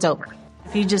 it's over.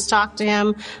 If you just talk to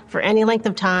him for any length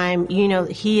of time, you know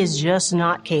that he is just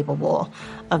not capable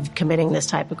of committing this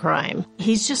type of crime.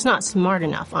 He's just not smart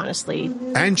enough, honestly.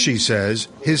 And she says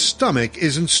his stomach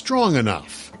isn't strong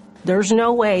enough. There's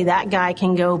no way that guy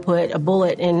can go put a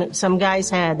bullet in some guy's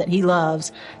head that he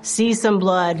loves, see some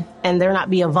blood, and there not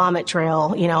be a vomit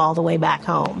trail, all the way back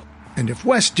home. And if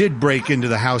Wes did break into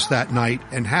the house that night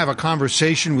and have a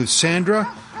conversation with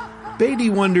Sandra, Beatty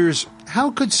wonders,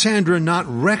 how could Sandra not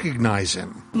recognize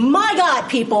him? My God,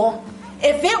 people,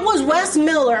 if it was Wes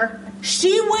Miller,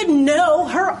 she would know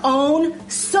her own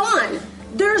son.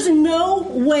 There's no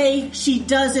way she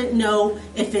doesn't know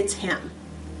if it's him.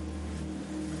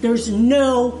 There's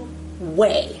no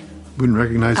way. Wouldn't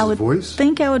recognize his voice? I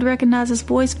think I would recognize his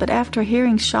voice, but after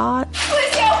hearing Shot,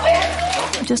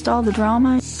 just all the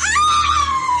drama,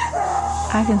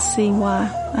 I can see why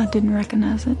I didn't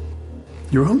recognize it.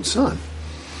 Your own son?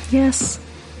 Yes.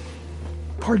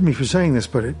 Pardon me for saying this,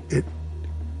 but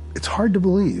it's hard to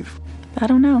believe. I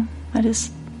don't know. I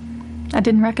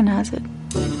didn't recognize it.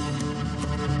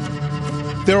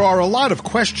 There are a lot of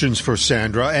questions for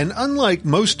Sandra, and unlike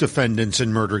most defendants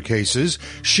in murder cases,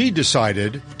 she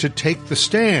decided to take the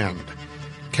stand.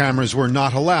 Cameras were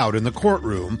not allowed in the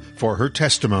courtroom for her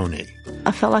testimony.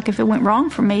 I felt like if it went wrong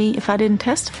for me, if I didn't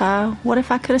testify, what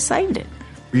if I could have saved it?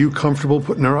 Were you comfortable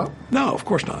putting her up? No, of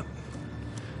course not.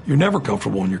 You're never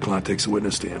comfortable when your client takes a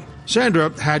witness stand. Sandra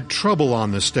had trouble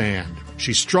on the stand.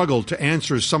 She struggled to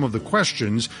answer some of the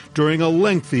questions during a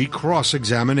lengthy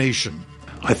cross-examination.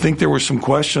 I think there were some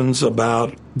questions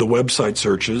about the website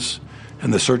searches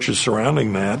and the searches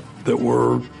surrounding that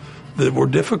were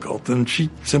difficult, and she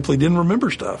simply didn't remember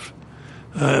stuff.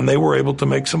 And they were able to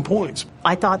make some points.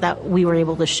 I thought that we were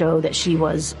able to show that she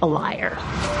was a liar.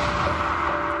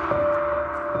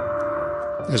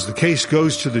 As the case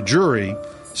goes to the jury,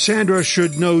 Sandra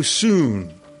should know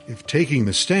soon if taking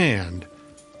the stand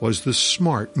was the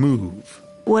smart move.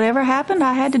 Whatever happened,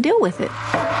 I had to deal with it.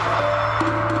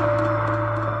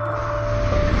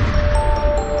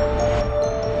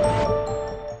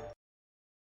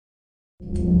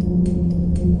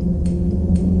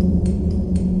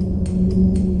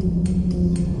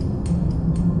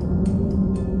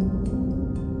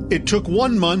 It took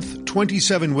 1 month,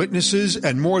 27 witnesses,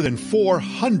 and more than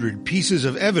 400 pieces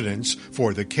of evidence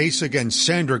for the case against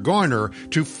Sandra Garner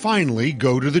to finally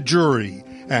go to the jury.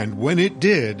 And when it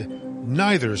did,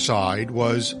 neither side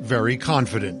was very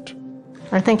confident.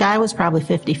 I think I was probably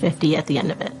 50-50 at the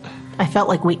end of it. I felt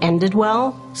like we ended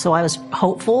well, so I was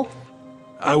hopeful.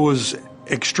 I was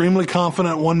extremely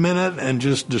confident 1 minute and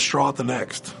just distraught the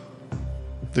next.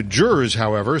 The jurors,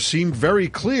 however, seemed very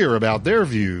clear about their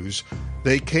views.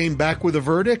 They came back with a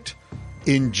verdict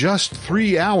in just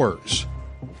 3 hours.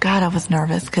 God, I was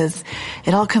nervous because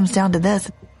it all comes down to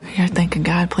this. You're thinking,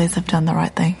 God, please have done the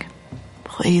right thing.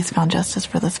 Please found justice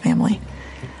for this family.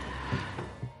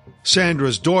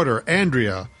 Sandra's daughter,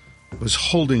 Andrea, was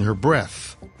holding her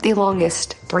breath. The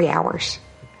longest 3 hours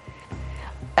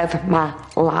of my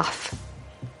life.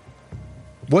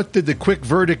 What did the quick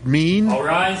verdict mean? All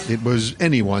rise. It was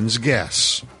anyone's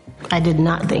guess. I did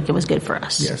not think it was good for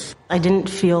us. Yes. I didn't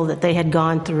feel that they had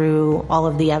gone through all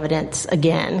of the evidence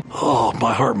again. Oh,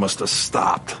 my heart must have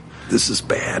stopped. This is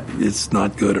bad. It's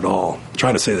not good at all. I'm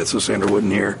trying to say that so Sandra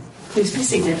wouldn't hear. Please be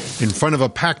seated. In front of a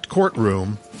packed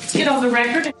courtroom, Let's get on the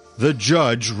record. the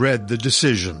judge read the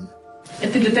decision.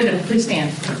 If the defendant, please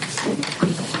stand.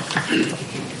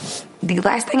 The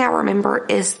last thing I remember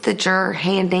is the juror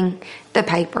handing the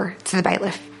paper to the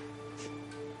bailiff.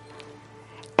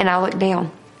 And I looked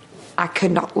down. I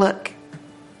could not look.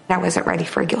 I wasn't ready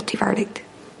for a guilty verdict.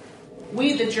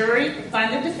 We, the jury,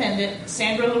 find the defendant,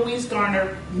 Sandra Louise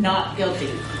Garner, not guilty.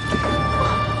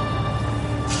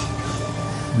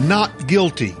 Not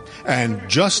guilty. And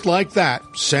just like that,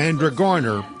 Sandra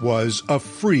Garner was a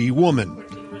free woman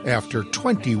after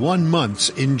 21 months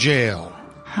in jail.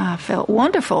 I felt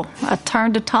wonderful. I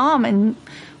turned to Tom and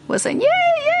was saying, yay,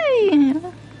 yay.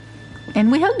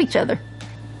 And we hugged each other.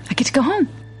 I get to go home.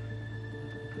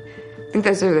 I think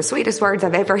those are the sweetest words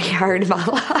I've ever heard in my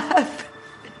life.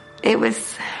 It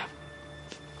was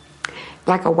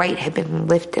like a weight had been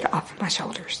lifted off my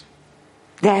shoulders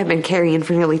that I had been carrying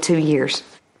for nearly 2 years.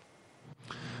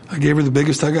 I gave her the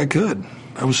biggest hug I could.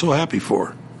 I was so happy for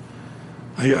her.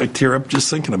 I tear up just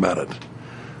thinking about it.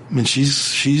 I mean,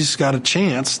 she's got a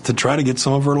chance to try to get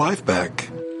some of her life back.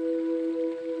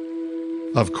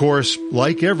 Of course,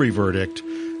 like every verdict,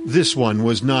 this one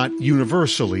was not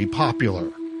universally popular.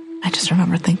 I just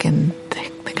remember thinking,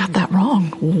 they got that wrong.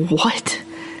 What?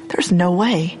 There's no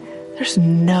way. There's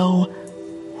no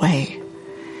way.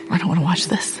 I don't want to watch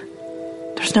this.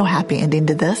 There's no happy ending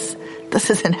to this. This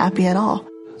isn't happy at all.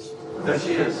 There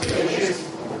she is. There she is.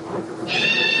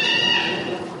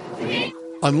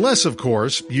 Unless, of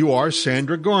course, you are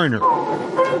Sandra Garner.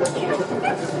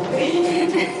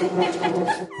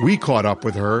 We caught up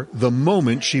with her the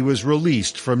moment she was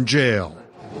released from jail.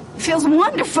 It feels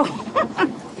wonderful.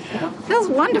 Feels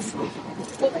wonderful.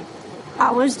 I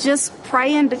was just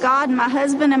praying to God and my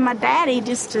husband and my daddy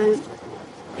just to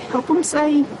help them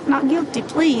say not guilty,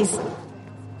 please.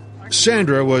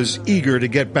 Sandra was eager to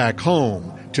get back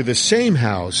home to the same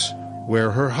house where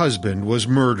her husband was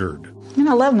murdered. And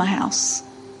I love my house.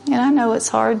 And I know it's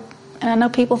hard. And I know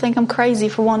people think I'm crazy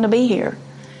for wanting to be here.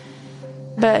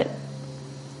 But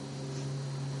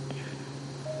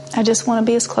I just want to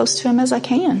be as close to him as I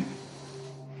can.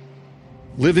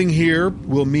 Living here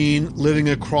will mean living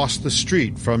across the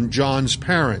street from John's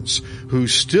parents, who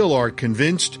still are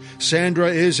convinced Sandra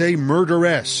is a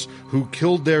murderess who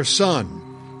killed their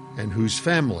son and whose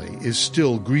family is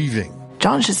still grieving.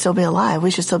 John should still be alive.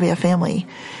 We should still be a family.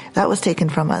 That was taken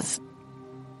from us.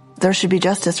 There should be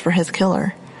justice for his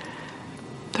killer.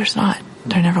 There's not.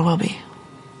 There never will be.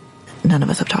 None of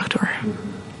us have talked to her.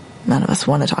 None of us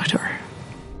want to talk to her.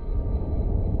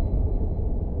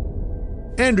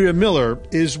 Andrea Miller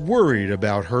is worried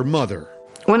about her mother.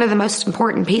 One of the most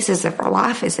important pieces of her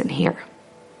life isn't here.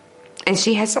 And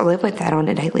she has to live with that on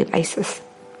a daily basis.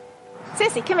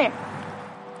 Sissy, come here.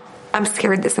 I'm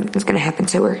scared that something's going to happen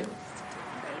to her.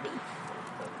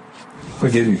 I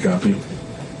gave you a copy.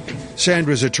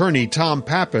 Sandra's attorney, Tom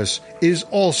Pappas, is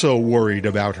also worried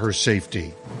about her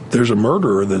safety. There's a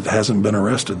murderer that hasn't been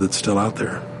arrested that's still out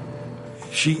there.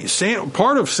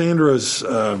 Part of Sandra's,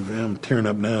 I'm tearing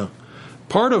up now.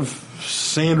 Part of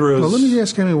Sandra's... Well, let me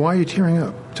ask you, why are you tearing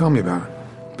up? Tell me about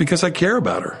it. Because I care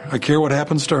about her. I care what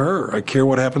happens to her. I care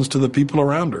what happens to the people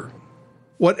around her.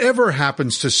 Whatever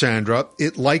happens to Sandra,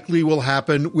 it likely will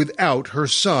happen without her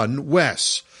son,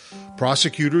 Wes.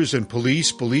 Prosecutors and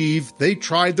police believe they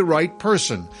tried the right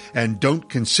person and don't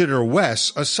consider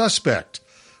Wes a suspect.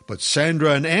 But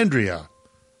Sandra and Andrea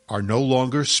are no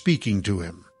longer speaking to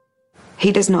him.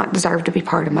 He does not deserve to be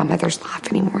part of my mother's life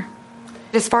anymore.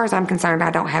 As far as I'm concerned, I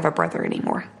don't have a brother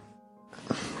anymore.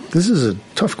 This is a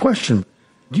tough question.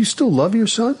 Do you still love your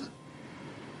son?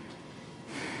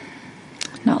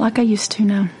 Not like I used to,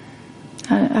 no.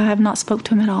 I have not spoke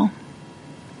to him at all.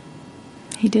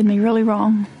 He did me really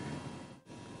wrong.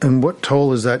 And what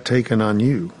toll has that taken on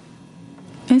you?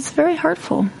 It's very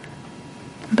hurtful.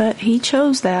 But he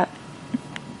chose that.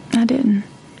 I didn't.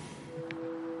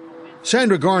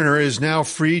 Sandra Garner is now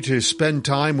free to spend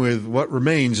time with what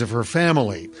remains of her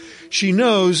family. She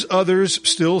knows others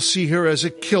still see her as a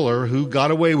killer who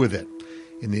got away with it.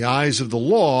 In the eyes of the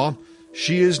law,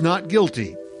 she is not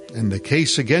guilty, and the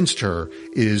case against her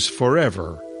is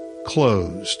forever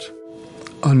closed.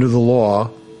 Under the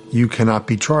law, you cannot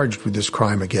be charged with this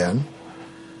crime again,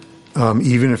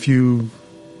 even if you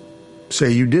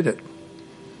say you did it.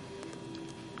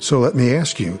 So let me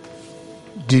ask you,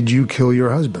 did you kill your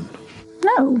husband?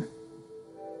 No.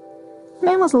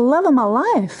 Man was the love of my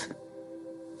life.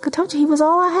 I told you he was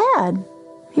all I had.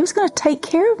 He was going to take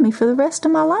care of me for the rest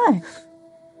of my life.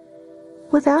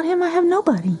 Without him, I have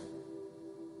nobody.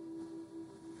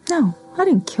 No, I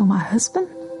didn't kill my husband.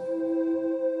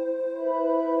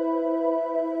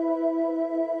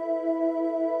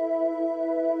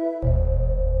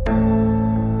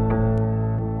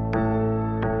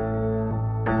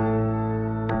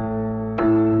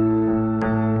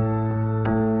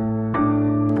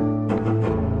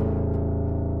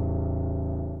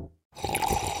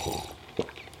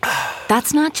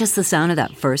 That's not just the sound of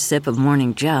that first sip of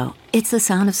Morning Joe. It's the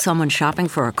sound of someone shopping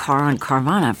for a car on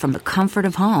Carvana from the comfort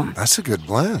of home. That's a good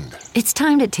blend. It's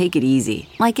time to take it easy,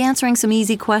 like answering some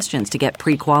easy questions to get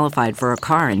pre-qualified for a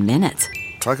car in minutes.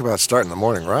 Talk about starting the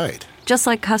morning right. Just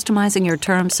like customizing your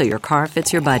terms so your car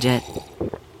fits your budget.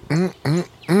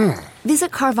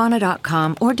 Visit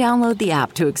Carvana.com or download the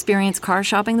app to experience car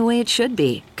shopping the way it should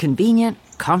be. Convenient,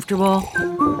 comfortable.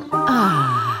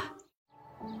 Ah.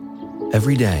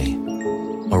 Every day,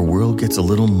 our world gets a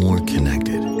little more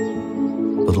connected,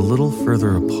 but a little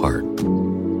further apart.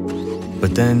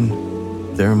 But then,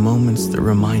 there are moments that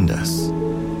remind us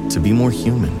to be more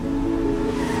human.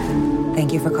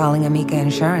 Thank you for calling Amica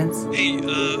Insurance. Hey,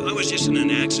 I was just in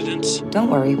an accident. Don't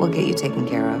worry, we'll get you taken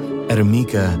care of. At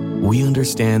Amica, we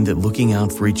understand that looking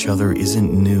out for each other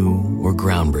isn't new or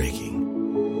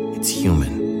groundbreaking. It's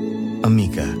human.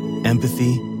 Amica,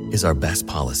 empathy is our best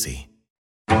policy.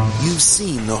 You've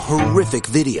seen the horrific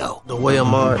video. The way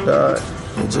Ahmad died,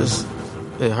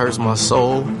 it hurts my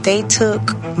soul. They took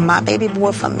my baby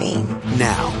boy from me.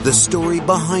 Now, the story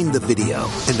behind the video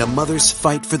and a mother's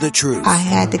fight for the truth. I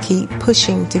had to keep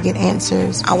pushing to get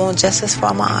answers. I want justice for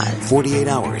Ahmad. 48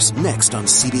 Hours, next on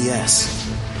CBS.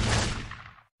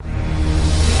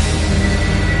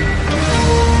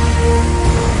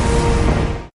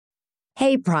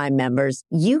 Hey, Prime members,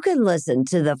 you can listen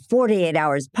to the 48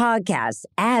 Hours podcast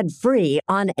ad-free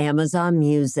on Amazon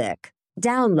Music.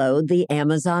 Download the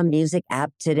Amazon Music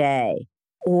app today.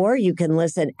 Or you can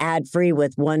listen ad-free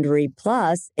with Wondery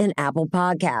Plus in Apple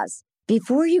Podcasts.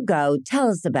 Before you go, tell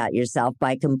us about yourself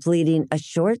by completing a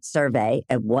short survey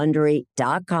at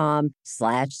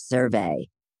Wondery.com/survey.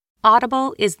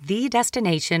 Audible is the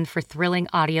destination for thrilling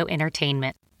audio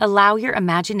entertainment. Allow your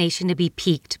imagination to be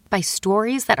piqued by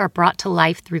stories that are brought to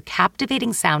life through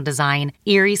captivating sound design,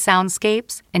 eerie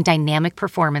soundscapes, and dynamic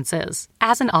performances.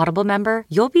 As an Audible member,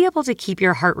 you'll be able to keep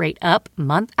your heart rate up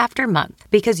month after month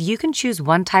because you can choose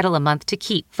one title a month to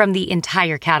keep from the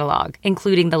entire catalog,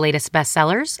 including the latest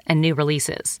bestsellers and new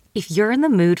releases. If you're in the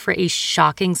mood for a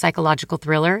shocking psychological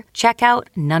thriller, check out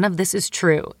None of This Is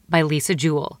True by Lisa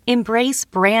Jewell. Embrace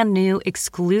brand new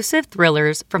exclusive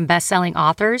thrillers from best-selling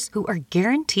authors who are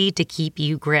guaranteed to keep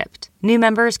you gripped. New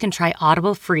members can try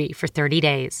Audible free for 30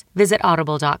 days. Visit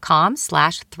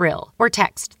audible.com/thrill or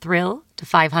text thrill to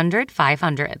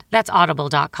 500-500. That's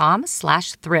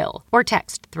audible.com/thrill or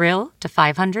text thrill to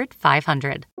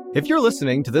 500-500. If you're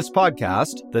listening to this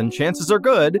podcast, then chances are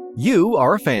good you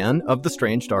are a fan of The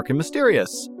Strange, Dark, and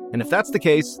Mysterious. And if that's the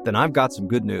case, then I've got some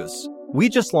good news. We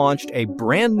just launched a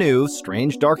brand new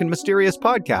Strange, Dark, and Mysterious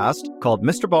podcast called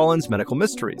Mr. Ballen's Medical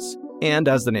Mysteries. And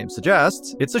as the name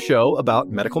suggests, it's a show about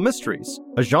medical mysteries,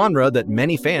 a genre that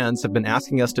many fans have been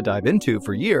asking us to dive into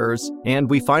for years, and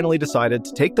we finally decided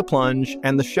to take the plunge,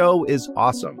 and the show is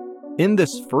awesome. In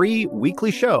this free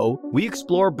weekly show, we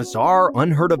explore bizarre,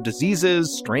 unheard of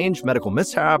diseases, strange medical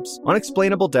mishaps,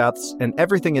 unexplainable deaths, and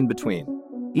everything in between.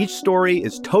 Each story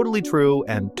is totally true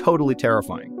and totally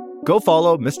terrifying. Go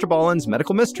follow Mr. Ballen's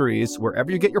Medical Mysteries wherever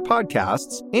you get your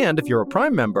podcasts, and if you're a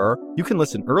Prime member, you can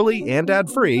listen early and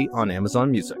ad-free on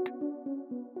Amazon Music.